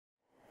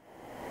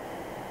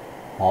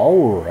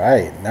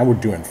Alright, now we're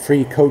doing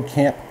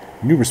freeCodeCamp,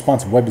 new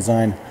responsive web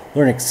design,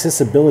 learn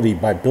accessibility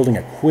by building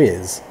a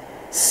quiz,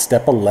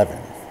 step 11.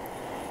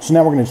 So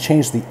now we're going to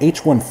change the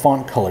H1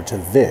 font color to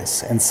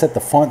this and set the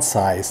font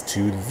size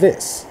to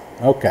this.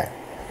 Okay,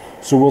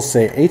 so we'll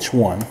say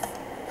H1,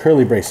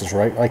 curly braces,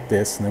 right, like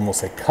this, and then we'll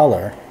say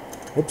color,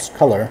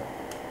 color,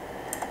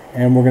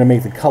 and we're going to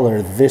make the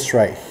color this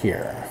right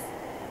here.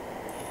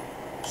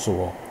 So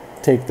we'll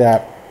take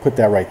that, put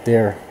that right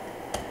there,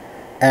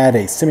 add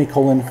a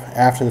semicolon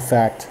after the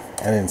fact,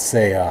 and then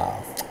say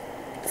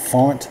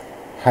font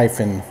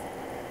hyphen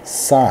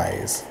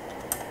size,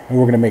 and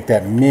we're going to make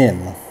that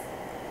min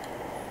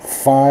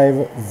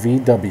 5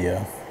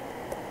 VW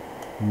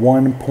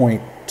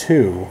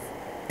 1.2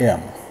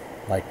 M,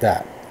 like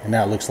that. And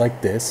now it looks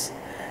like this.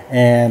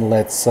 And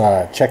let's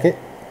check it.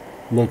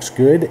 Looks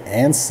good,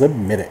 and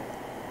submit it.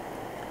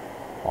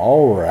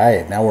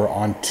 Alright, now we're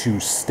on to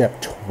step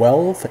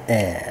 12,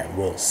 and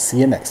we'll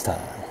see you next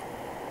time.